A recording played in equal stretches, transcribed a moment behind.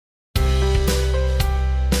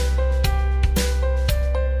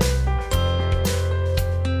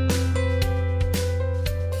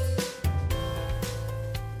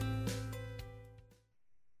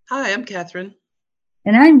Hi, I'm Catherine.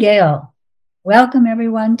 And I'm Gail. Welcome,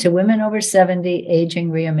 everyone, to Women Over 70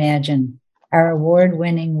 Aging Reimagined, our award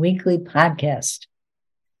winning weekly podcast.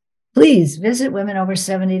 Please visit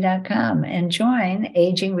womenover70.com and join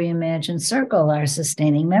Aging Reimagined Circle, our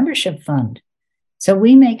sustaining membership fund, so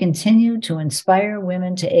we may continue to inspire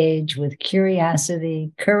women to age with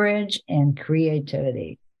curiosity, courage, and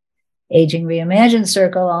creativity. Aging Reimagined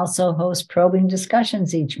Circle also hosts probing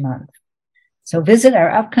discussions each month. So visit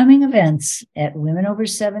our upcoming events at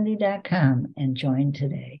womenover70.com and join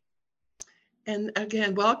today. And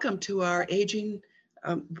again, welcome to our Aging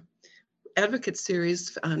Advocate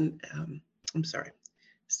series on, I'm sorry,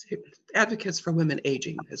 Advocates for Women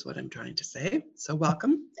Aging is what I'm trying to say. So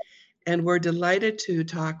welcome. And we're delighted to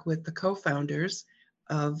talk with the co-founders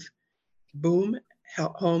of Boom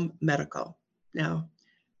Home Medical. Now,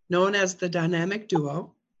 known as the dynamic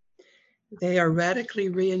duo, they are radically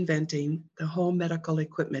reinventing the home medical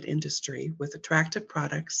equipment industry with attractive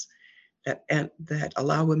products that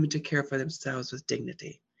allow women to care for themselves with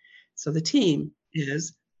dignity. So the team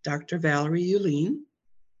is Dr. Valerie Ulene,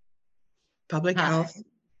 public Hi. health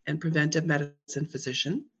and preventive medicine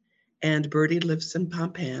physician, and Byrdie Lifson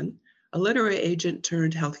Pompan, a literary agent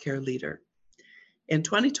turned healthcare leader. In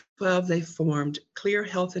 2012, they formed Clear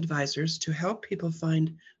Health Advisors to help people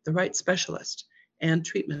find the right specialist and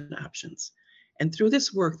treatment options. And through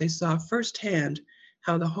this work, they saw firsthand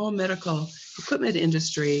how the home medical equipment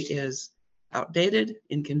industry is outdated,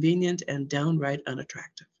 inconvenient, and downright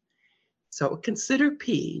unattractive. So consider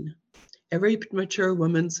peeing, every mature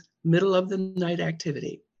woman's middle of the night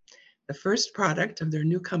activity. The first product of their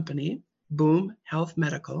new company, Boom Health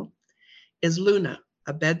Medical, is Luna,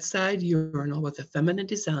 a bedside urinal with a feminine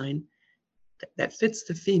design that fits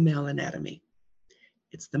the female anatomy.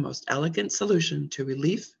 It's the most elegant solution to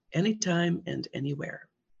relief anytime and anywhere.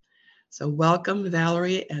 So welcome,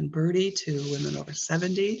 Valerie and Byrdie, to Women Over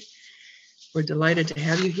 70. We're delighted to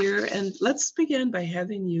have you here. And let's begin by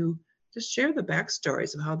having you just share the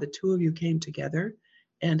backstories of how the two of you came together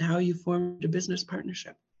and how you formed a business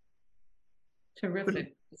partnership.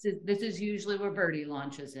 Terrific. This is usually where Byrdie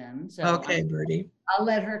launches in. So okay, Byrdie. I'll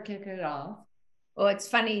let her kick it off. Well, it's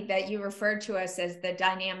funny that you referred to us as the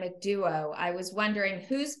dynamic duo. I was wondering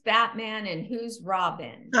who's Batman and who's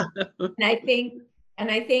Robin. And I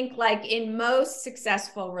think like in most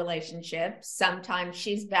successful relationships, sometimes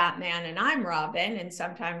she's Batman and I'm Robin, and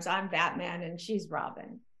sometimes I'm Batman and she's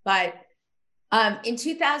Robin. But in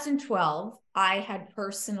 2012, I had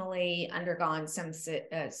personally undergone some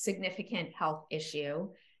significant health issue,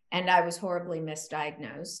 and I was horribly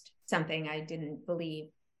misdiagnosed, something I didn't believe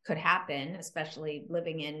could happen, especially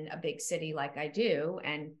living in a big city like I do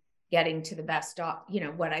and getting to the best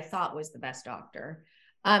what I thought was the best doctor.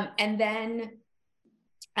 And then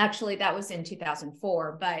actually that was in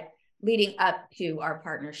 2004, but leading up to our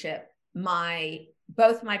partnership,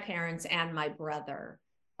 both my parents and my brother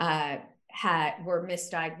were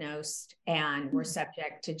misdiagnosed and were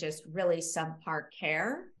subject to just really subpar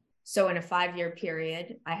care. So in a 5-year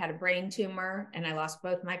period, I had a brain tumor and I lost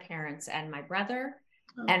both my parents and my brother.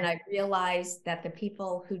 Oh. And I realized that the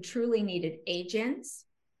people who truly needed agents,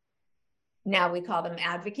 now we call them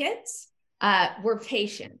advocates, were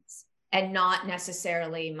patients and not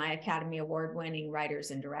necessarily my Academy Award winning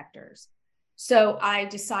writers and directors. So I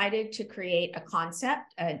decided to create a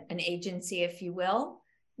concept, an agency, if you will,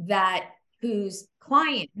 whose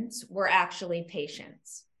clients were actually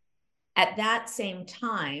patients. At that same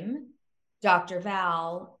time, Dr.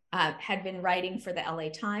 Val had been writing for the LA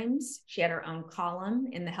Times. She had her own column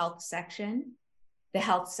in the health section. The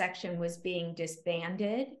health section was being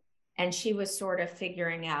disbanded, and she was sort of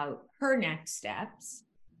figuring out her next steps.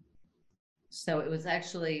 So it was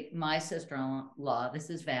actually my sister-in-law, this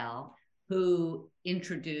is Val, who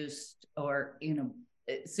introduced or,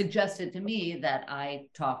 suggested to me that I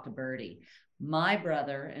talk to Byrdie. My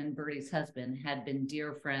brother and Byrdie's husband had been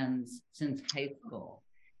dear friends since high school.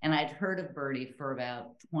 And I'd heard of Byrdie for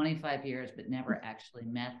about 25 years, but never actually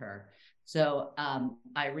met her. So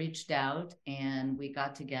I reached out and we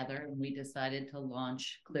got together and we decided to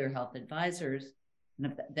launch Clear Health Advisors,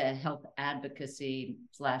 the health advocacy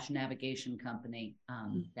 / navigation company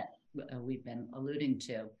that we've been alluding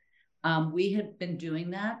to. We had been doing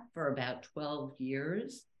that for about 12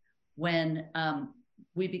 years when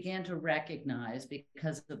we began to recognize,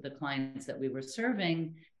 because of the clients that we were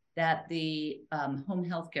serving, that the home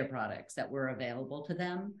healthcare products that were available to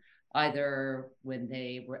them, either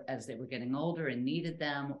as they were getting older and needed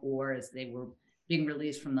them, or as they were being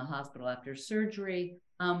released from the hospital after surgery,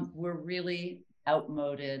 were really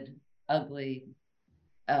outmoded, ugly,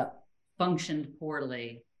 functioned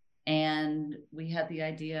poorly, And we had the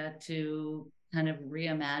idea to kind of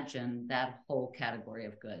reimagine that whole category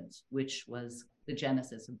of goods, which was the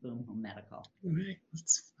genesis of Boom Home Medical. All right.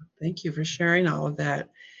 Thank you for sharing all of that.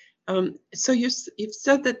 So you've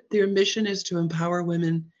said that your mission is to empower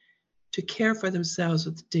women to care for themselves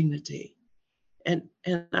with dignity. And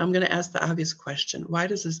I'm going to ask the obvious question. Why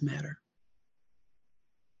does this matter?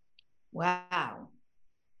 Wow.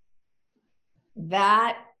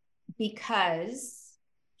 That, because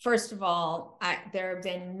first of all, there have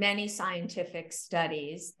been many scientific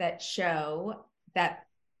studies that show that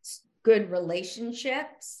good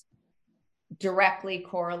relationships directly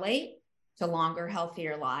correlate to longer,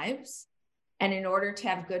 healthier lives. And in order to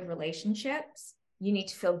have good relationships, you need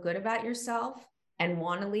to feel good about yourself and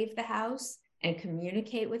want to leave the house and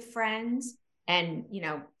communicate with friends and,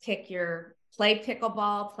 play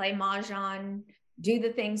pickleball, play mahjong, do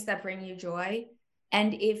the things that bring you joy.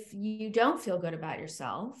 And if you don't feel good about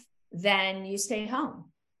yourself, then you stay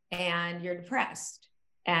home and you're depressed.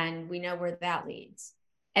 And we know where that leads.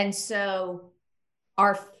 And so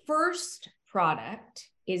our first product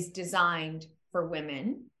is designed for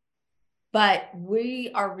women, but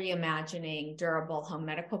we are reimagining durable home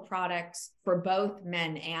medical products for both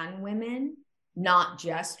men and women, not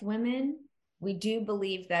just women. We do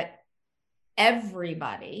believe that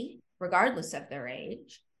everybody, regardless of their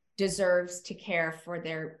age, deserves to care for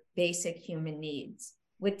their basic human needs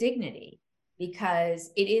with dignity,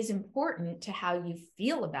 because it is important to how you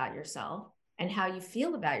feel about yourself, and how you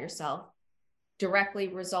feel about yourself directly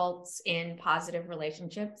results in positive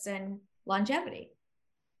relationships and longevity.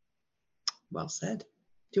 Well said.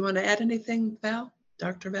 Do you want to add anything, Val?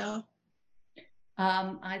 Dr. Val?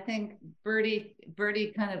 I think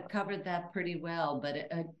Byrdie kind of covered that pretty well, but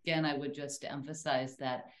again, I would just emphasize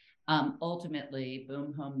that ultimately,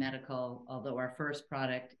 Boom Home Medical, although our first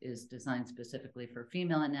product is designed specifically for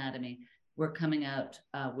female anatomy, we're coming out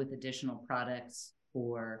with additional products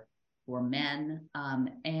for men.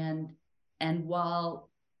 And while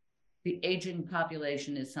the aging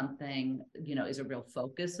population is something, is a real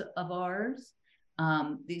focus of ours,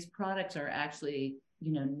 these products are actually,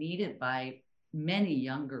 needed by many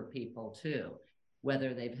younger people too,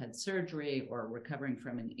 whether they've had surgery or recovering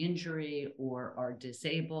from an injury or are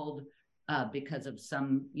disabled because of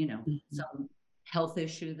some, some health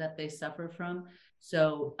issue that they suffer from.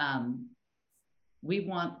 So we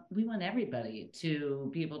want everybody to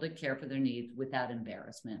be able to care for their needs without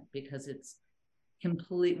embarrassment, because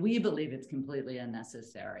we believe it's completely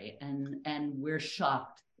unnecessary. And we're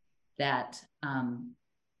shocked that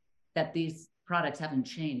these products haven't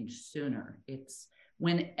changed sooner. It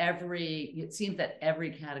seems that every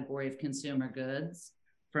category of consumer goods,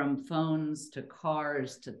 from phones to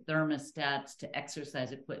cars to thermostats to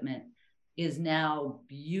exercise equipment, is now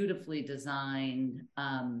beautifully designed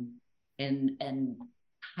and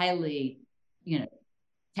highly,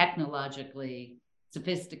 technologically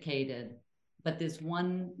sophisticated. But this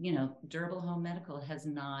one, durable home medical has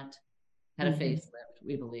not had a facelift,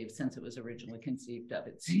 we believe, since it was originally conceived of,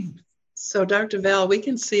 it seems. So, Dr. Val, we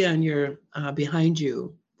can see on your behind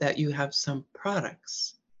you that you have some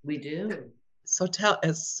products. We do. So tell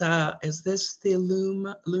us, is this the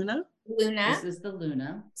Luna? Luna. This is the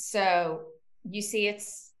Luna. So you see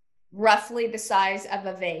it's roughly the size of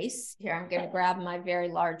a vase. Here, I'm going to grab my very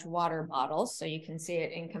large water bottle so you can see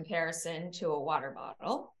it in comparison to a water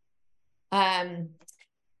bottle.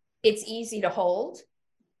 It's easy to hold,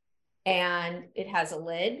 and it has a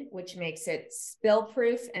lid, which makes it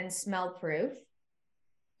spill-proof and smell-proof.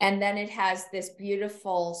 And then it has this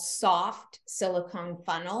beautiful soft silicone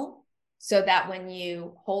funnel, so that when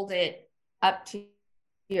you hold it up to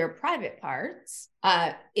your private parts,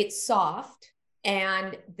 it's soft.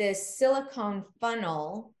 And this silicone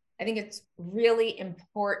funnel, I think it's really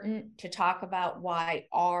important to talk about why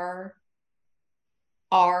our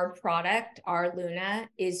product, our Luna,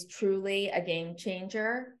 is truly a game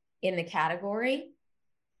changer in the category,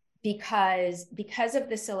 because of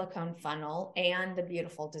the silicone funnel and the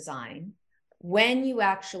beautiful design. When you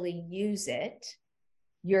actually use it,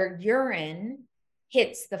 your urine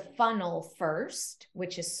hits the funnel first,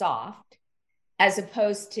 which is soft, as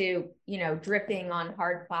opposed to, dripping on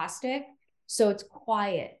hard plastic. So it's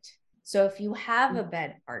quiet. So if you have a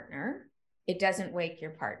bed partner, it doesn't wake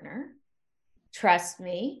your partner. Trust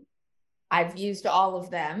me, I've used all of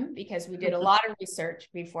them because we did a lot of research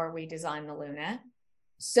before we designed the Luna.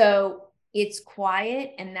 So it's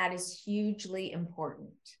quiet, and that is hugely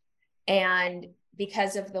important. And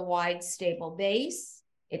because of the wide, stable base,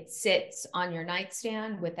 it sits on your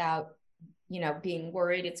nightstand without, being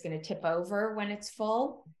worried it's going to tip over when it's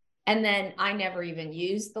full. And then I never even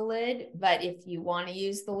use the lid, but if you want to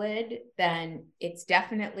use the lid, then it's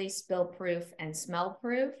definitely spill proof and smell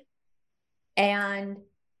proof. And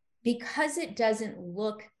because it doesn't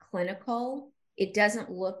look clinical, it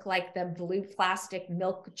doesn't look like the blue plastic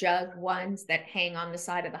milk jug ones that hang on the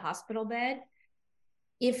side of the hospital bed.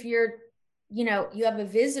 If you're, you have a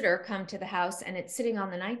visitor come to the house and it's sitting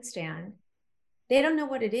on the nightstand, they don't know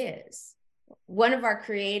what it is. One of our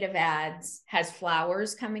creative ads has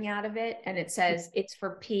flowers coming out of it, and it says it's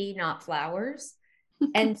for pee, not flowers.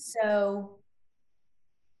 And so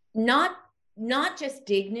not just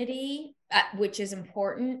dignity, which is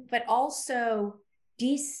important, but also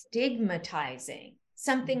destigmatizing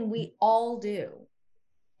something we all do.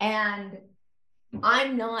 And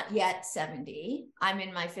I'm not yet 70, I'm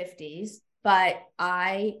in my 50s, but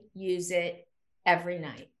I use it every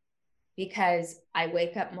night because I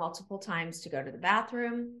wake up multiple times to go to the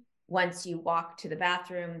bathroom. Once you walk to the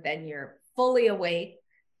bathroom, then you're fully awake.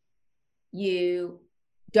 You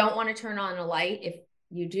don't want to turn on a light if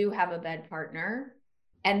you do have a bed partner,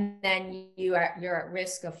 and then you're at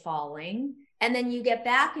risk of falling. And then you get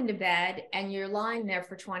back into bed and you're lying there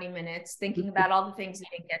for 20 minutes thinking about all the things you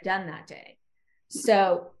didn't get done that day.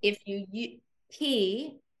 So if you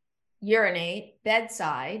pee, urinate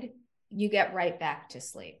bedside, you get right back to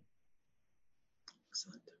sleep.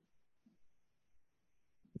 Excellent.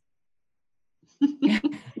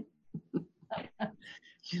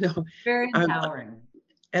 Very empowering.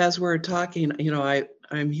 As we're talking,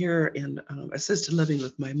 I'm here in assisted living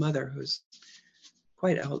with my mother, who's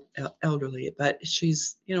quite elderly, but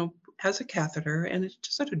she's, has a catheter and it's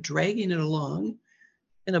just sort of dragging it along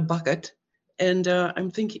in a bucket. And I'm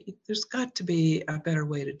thinking there's got to be a better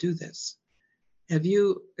way to do this.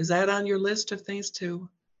 Is that on your list of things to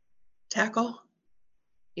tackle?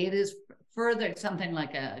 It is further, something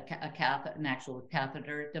like an actual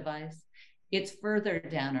catheter device. It's further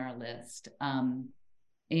down our list,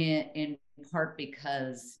 in part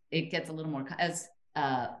because it gets a little more,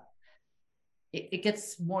 it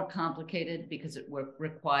gets more complicated because it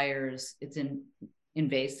requires, it's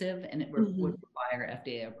invasive, and it would require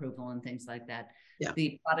FDA approval and things like that. Yeah.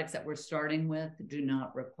 The products that we're starting with do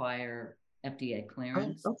not require FDA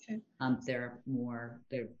clearance. Oh, okay.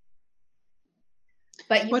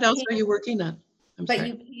 But what else are you working on?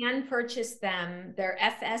 You can purchase them. They're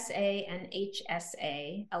FSA and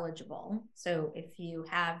HSA eligible. So if you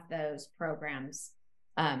have those programs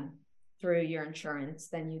through your insurance,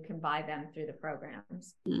 then you can buy them through the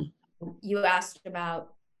programs. You asked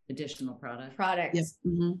about additional products. Yes.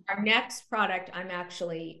 Mm-hmm. Our next product I'm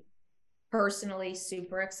actually personally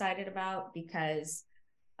super excited about because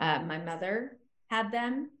my mother had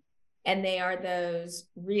them, and they are those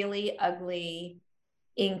really ugly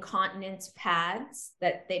incontinence pads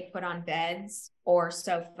that they put on beds or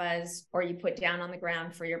sofas, or you put down on the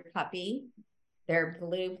ground for your puppy. They're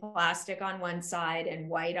blue plastic on one side and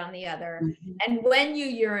white on the other. Mm-hmm. And when you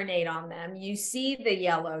urinate on them, you see the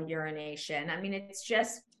yellow urination. I mean, it's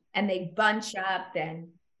just, and they bunch up. And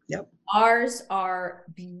ours are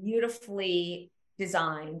beautifully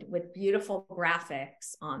designed with beautiful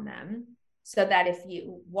graphics on them, so that if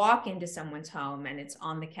you walk into someone's home and it's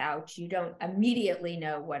on the couch, you don't immediately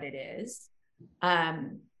know what it is.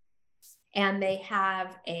 And they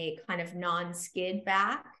have a kind of non-skid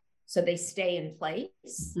back, so they stay in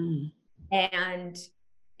place. Mm-hmm.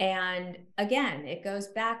 And again, it goes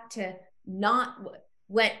back to not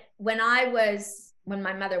when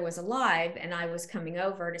my mother was alive and I was coming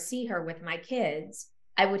over to see her with my kids,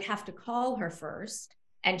 I would have to call her first,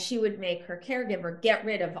 and she would make her caregiver get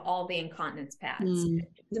rid of all the incontinence pads. Mm-hmm.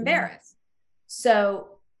 She was embarrassed.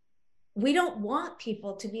 So we don't want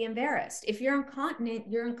people to be embarrassed. If you're incontinent,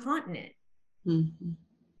 you're incontinent. Mm-hmm.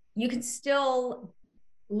 You can still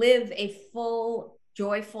live a full,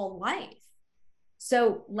 joyful life.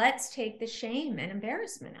 So let's take the shame and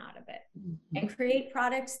embarrassment out of it, mm-hmm. and create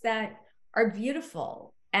products that are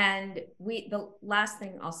beautiful. And the last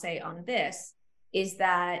thing I'll say on this is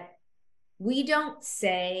that we don't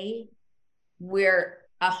say we're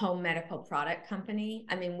a home medical product company.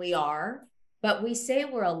 I mean, we are, but we say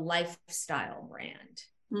we're a lifestyle brand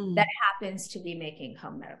that happens to be making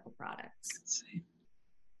home medical products.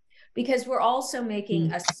 Because we're also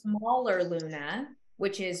making a smaller Luna,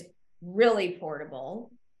 which is really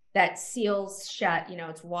portable, that seals shut,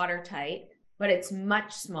 it's watertight, but it's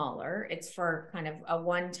much smaller. It's for kind of a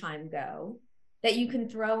one-time go that you can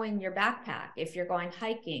throw in your backpack if you're going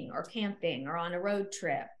hiking or camping or on a road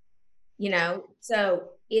trip, so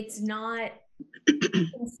it's not, you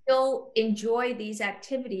can still enjoy these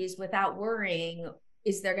activities without worrying,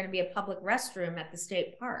 is there going to be a public restroom at the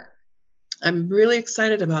state park? I'm really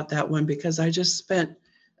excited about that one because I just spent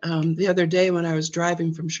the other day when I was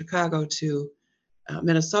driving from Chicago to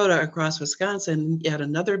Minnesota across Wisconsin, yet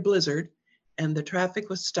another blizzard, and the traffic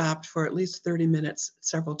was stopped for at least 30 minutes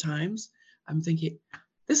several times. I'm thinking,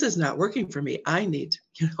 this is not working for me. I need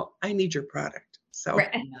your product. So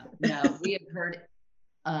no, we have heard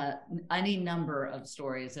any number of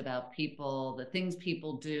stories about the things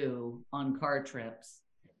people do on car trips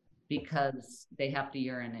because they have to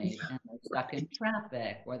urinate and they're stuck in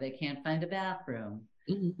traffic or they can't find a bathroom.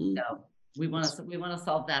 Mm-hmm. So we want to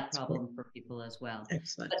solve that problem for people as well.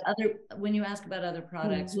 Excellent. But when you ask about other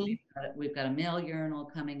products, Mm-hmm. we've got a male urinal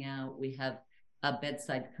coming out. We have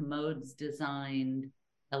bedside commodes designed,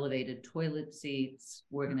 elevated toilet seats.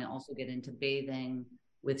 We're going to also get into bathing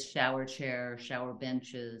with shower chair, shower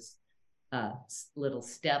benches, little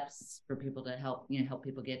steps for people to help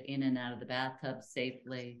people get in and out of the bathtub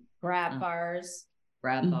safely. Grab bars.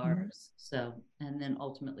 So, and then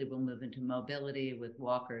ultimately we'll move into mobility with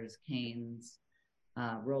walkers, canes,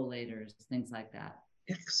 rollators, things like that.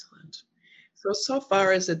 Excellent. So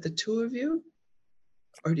far, is it the two of you?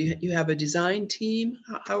 Or do you have a design team?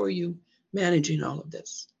 How are you managing all of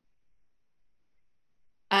this?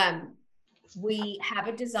 We have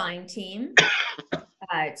a design team.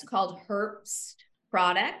 It's called Herbst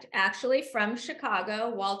Product, actually from Chicago.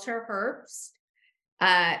 Walter Herbst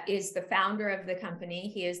is the founder of the company.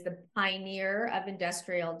 He is the pioneer of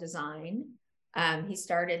industrial design. He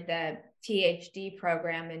started the PhD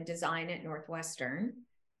program in design at Northwestern,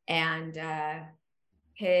 and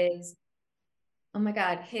his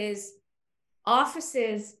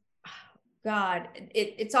offices,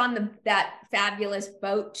 it's on that fabulous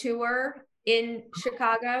boat tour in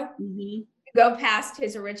Chicago. Mm-hmm. Go past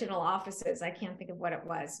his original offices. I can't think of what it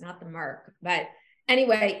was, not the Merc, but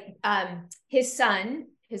anyway, his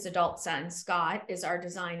adult son, Scott, is our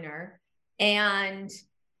designer. And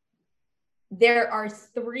there are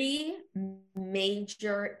 3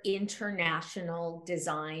 major international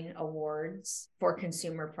design awards for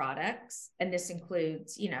consumer products. And this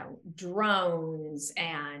includes, drones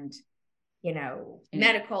and,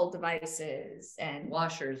 medical devices and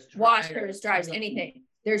washers, dryers, anything.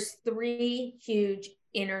 There's 3 huge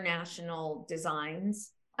international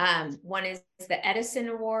designs. One is the Edison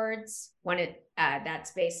Awards,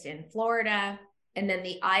 that's based in Florida, and then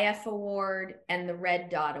the IF Award and the Red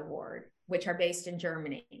Dot Award, which are based in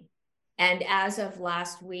Germany. And as of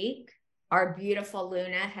last week, our beautiful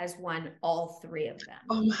Luna has won all 3 of them.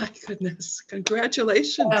 Oh my goodness.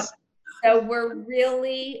 Congratulations. So we're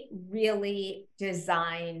really, really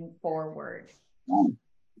design forward.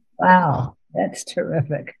 Wow, that's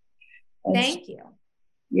terrific. Thank you.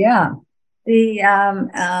 Yeah. The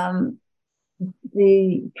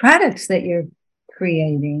products that you're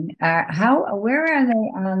creating where are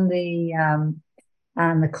they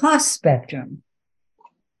on the cost spectrum?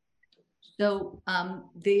 So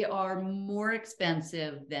they are more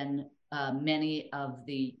expensive than many of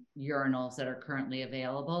the urinals that are currently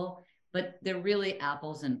available, but they're really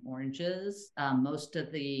apples and oranges. Most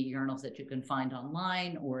of the urinals that you can find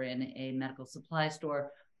online or in a medical supply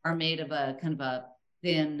store are made of a kind of a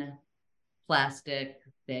thin plastic.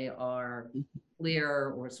 They are clear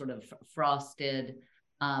or sort of frosted.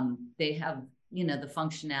 They have, the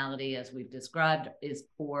functionality as we've described is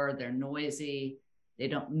poor. They're noisy.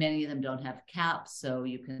 Many of them don't have caps, so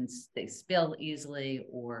they spill easily,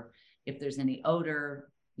 or if there's any odor,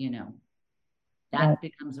 that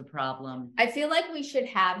becomes a problem. I feel like we should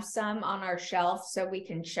have some on our shelf so we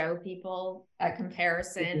can show people a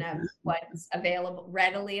comparison of what's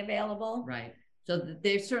readily available. Right. So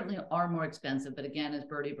they certainly are more expensive. But again, as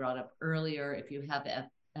Byrdie brought up earlier, if you have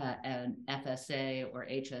an FSA or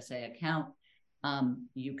HSA account,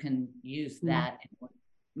 you can use that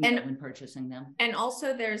when purchasing them. And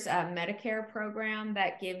also there's a Medicare program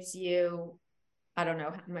that gives you, I don't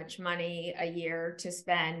know how much money a year to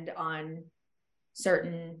spend on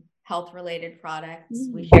certain health related products.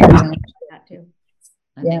 We should that too.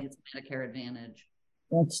 I think it's Medicare Advantage.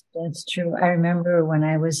 That's true. I remember when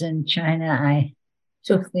I was in China, I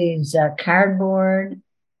took these cardboard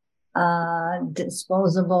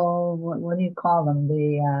disposable, what do you call them?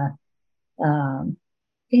 They're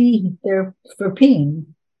for peeing.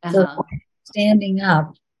 So standing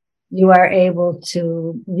up, you are able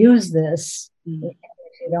to use this if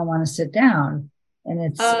you don't want to sit down. And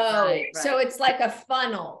it's so it's like a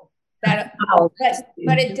funnel but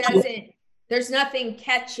it doesn't, there's nothing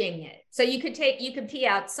catching it. So you could pee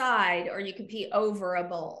outside or you could pee over a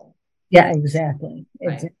bowl. Yeah, exactly.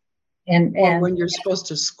 Right. And when you're supposed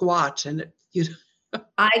to squat and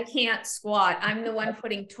I can't squat. I'm the one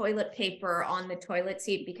putting toilet paper on the toilet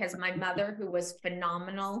seat because my mother, who was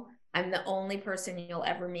phenomenal, I'm the only person you'll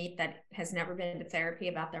ever meet that has never been to therapy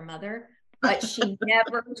about their mother, but she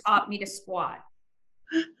never taught me to squat.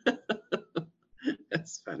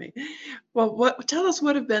 That's funny. Well, tell us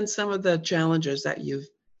what have been some of the challenges that you've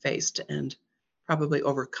faced and probably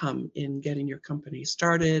overcome in getting your company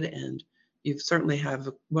started. And you certainly have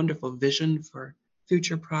a wonderful vision for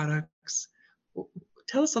future products.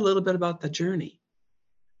 Tell us a little bit about the journey.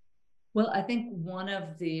 Well, I think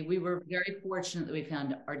we were very fortunate that we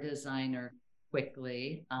found our designer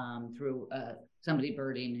quickly through somebody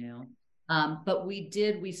Byrdie knew. But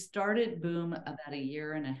we started Boom about a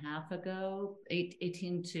year and a half ago,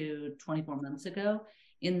 18 to 24 months ago,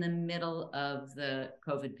 in the middle of the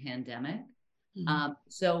COVID pandemic. Mm-hmm.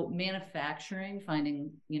 So manufacturing,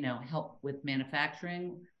 finding, help with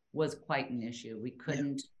manufacturing was quite an issue. We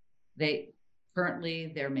couldn't,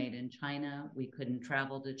 currently they're made in China. We couldn't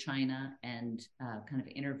travel to China and kind of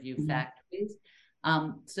interview factories.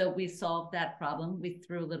 So we solved that problem. We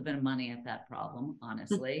threw a little bit of money at that problem,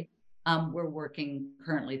 honestly. We're working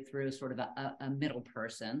currently through sort of a middle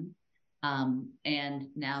person. And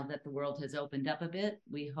now that the world has opened up a bit,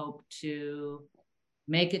 we hope to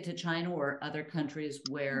make it to China or other countries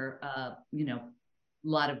where, a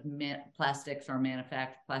lot of plastic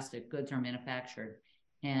goods are manufactured,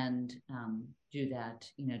 and do that,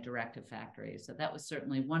 direct to factories. So that was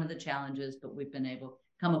certainly one of the challenges, but we've been able to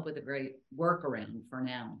come up with a great workaround for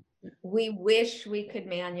now. We wish we could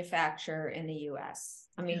manufacture in the US.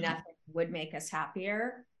 I mean, nothing would make us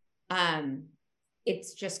happier.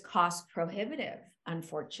 It's just cost prohibitive,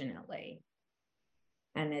 unfortunately.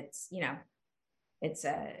 And it's, it's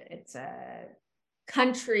a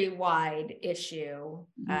countrywide issue.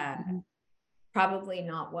 Probably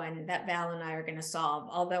not one that Val and I are going to solve.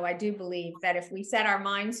 Although I do believe that if we set our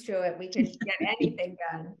minds to it, we could get anything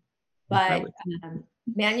done. But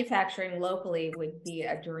manufacturing locally would be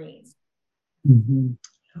a dream. Mm-hmm.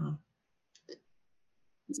 Oh.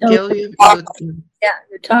 So, Gail, you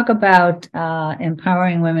talk about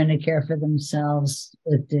empowering women to care for themselves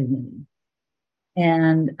with dignity.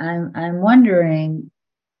 And I'm wondering,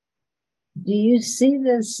 do you see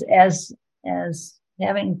this as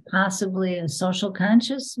having possibly a social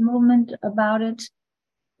conscious movement about it?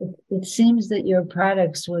 It seems that your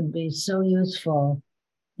products would be so useful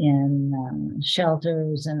in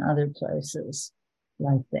shelters and other places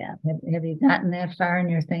like that. Have you gotten that far in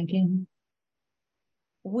your thinking?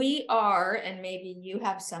 We are, and maybe you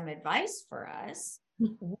have some advice for us,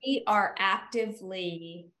 we are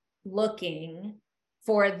actively looking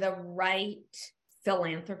for the right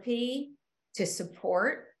philanthropy to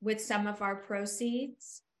support with some of our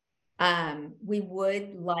proceeds. We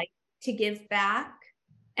would like to give back,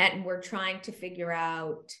 and we're trying to figure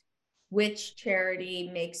out which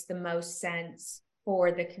charity makes the most sense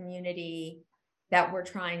for the community that we're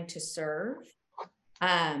trying to serve.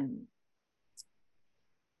 And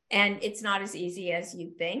it's not as easy as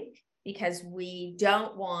you think, because we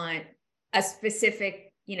don't want a specific,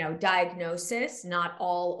 diagnosis. Not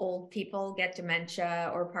all old people get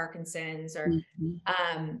dementia or Parkinson's or,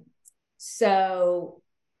 so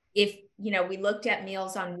if, we looked at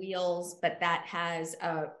Meals on Wheels, but that has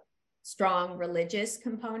a strong religious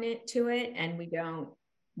component to it, and we don't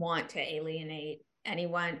want to alienate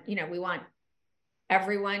anyone. We want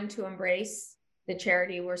everyone to embrace the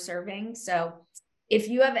charity we're serving. So if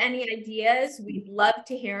you have any ideas, we'd love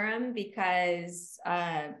to hear them, because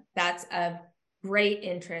that's of great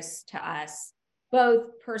interest to us,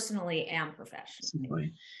 both personally and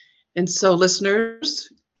professionally. And so listeners,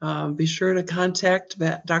 be sure to contact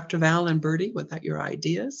Dr. Val and Byrdie with your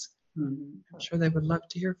ideas. I'm sure they would love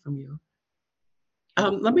to hear from you.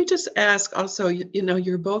 Let me just ask also,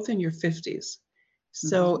 you're both in your 50s.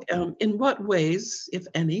 So in what ways, if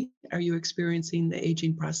any, are you experiencing the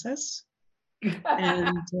aging process?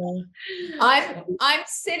 And I'm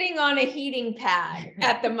sitting on a heating pad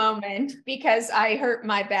at the moment because I hurt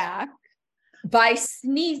my back by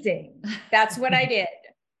sneezing. That's what I did.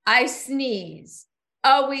 I sneezed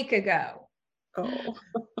a week ago. Oh.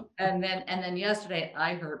 And then yesterday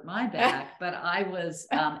I hurt my back, but I was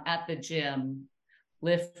at the gym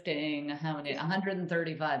lifting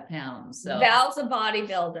 135 pounds. So Val's a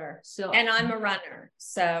bodybuilder, and I'm a runner.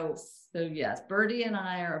 So yes, Byrdie and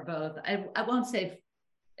I are both, I won't say,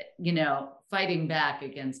 fighting back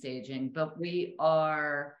against aging, but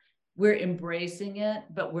we're embracing it,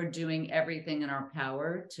 but we're doing everything in our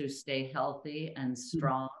power to stay healthy and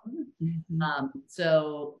strong.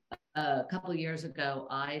 So a couple of years ago,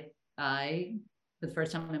 I the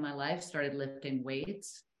first time in my life started lifting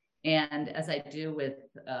weights, And as I do with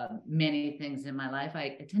many things in my life,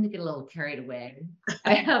 I tend to get a little carried away.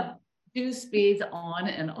 I have 2 speeds, on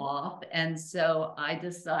and off. And so I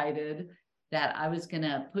decided that I was going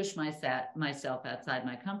to push myself outside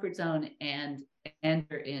my comfort zone and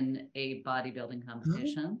enter in a bodybuilding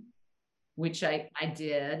competition, which I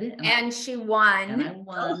did. And she won. And I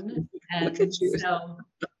won. And Look at you.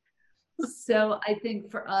 So I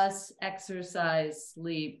think for us, exercise,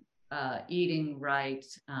 sleep, eating right.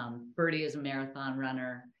 Byrdie is a marathon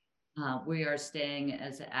runner. We are staying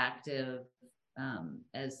as active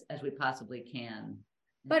as we possibly can.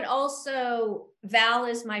 But also, Val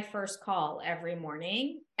is my first call every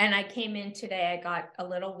morning. And I came in today, I got a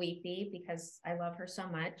little weepy because I love her so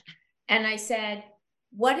much. And I said,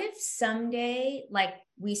 what if someday, like,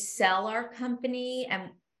 we sell our company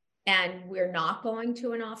and we're not going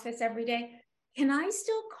to an office every day? Can I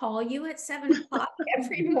still call you at 7 o'clock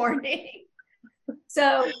every morning?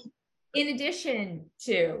 So in addition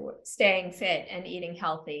to staying fit and eating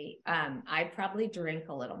healthy, I probably drink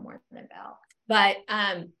a little more than Val, but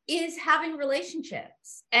is having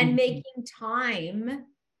relationships and making time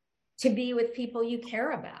to be with people you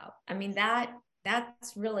care about. I mean,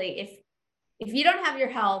 that's really, if you don't have your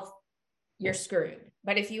health, you're screwed.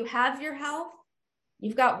 But if you have your health,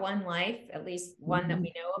 you've got one life, at least one that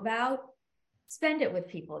we know about. Spend it with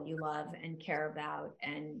people you love and care about,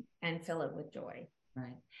 and fill it with joy.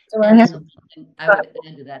 Right. So And I would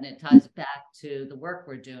add to that, and it ties back to the work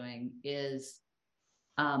we're doing, is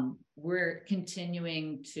we're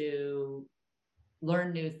continuing to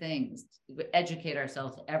learn new things, educate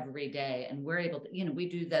ourselves every day. And we're able to, we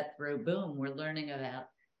do that through Boom. We're learning about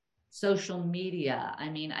social media. I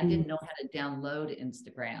mean, I didn't know how to download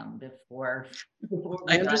Instagram before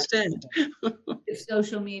I understand.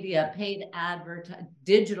 Social media,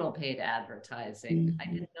 digital paid advertising. I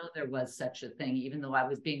didn't know there was such a thing, even though I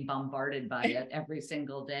was being bombarded by it every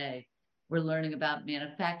single day. We're learning about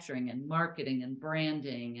manufacturing and marketing and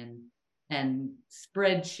branding and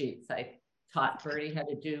spreadsheets. I taught Byrdie how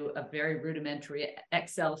to do a very rudimentary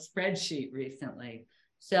Excel spreadsheet recently.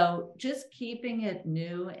 So just keeping it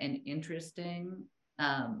new and interesting,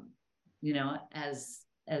 as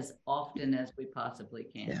often as we possibly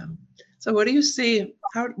can. Yeah. So what do you see?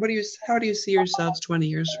 How do you see yourselves 20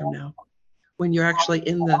 years from now, when you're actually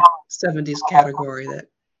in the 70s category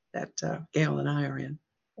that Gail and I are in?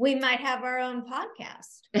 We might have our own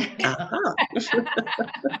podcast.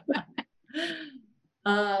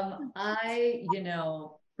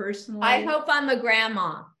 Personally, I hope I'm a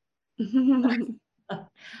grandma.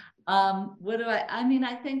 I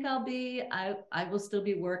think I will still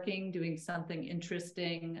be working, doing something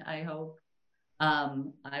interesting, I hope.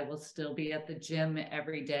 I will still be at the gym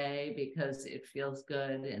every day because it feels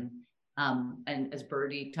good. And as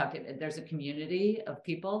Byrdie talked, there's a community of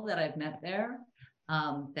people that I've met there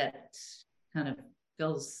that kind of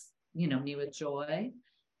fills, me with joy.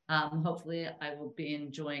 Hopefully I will be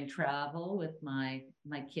enjoying travel with my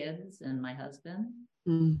kids and my husband.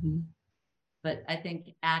 Mm-hmm. But I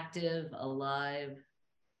think active, alive,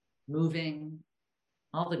 moving,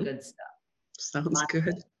 all the good stuff. Sounds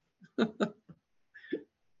good. Good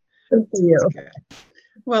for you.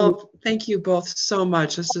 Well, thank you both so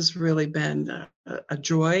much. This has really been a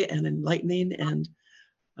joy and enlightening, and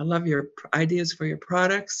I love your ideas for your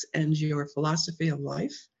products and your philosophy of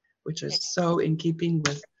life, which is so in keeping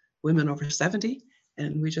with women over 70.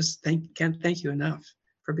 And we just can't thank you enough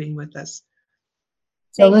for being with us.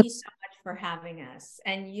 Thank you so much for having us.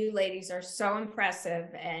 And you ladies are so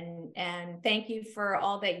impressive, and thank you for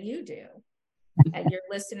all that you do. And your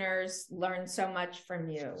listeners learn so much from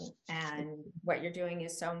you, and what you're doing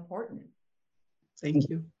is so important. Thank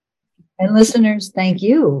you. And listeners, thank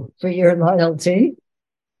you for your loyalty.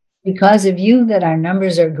 Because of you that our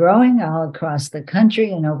numbers are growing all across the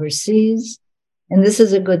country and overseas. And this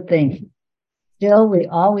is a good thing. Still, we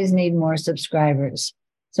always need more subscribers.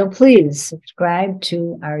 So please subscribe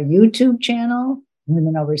to our YouTube channel,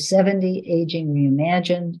 Women Over 70 Aging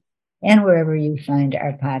Reimagined, and wherever you find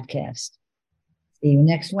our podcast. See you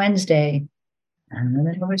next Wednesday on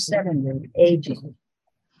Women Over 70 Aging.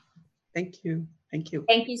 Thank you. Thank you.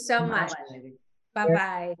 Thank you so much. Bye.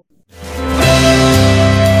 Bye-bye.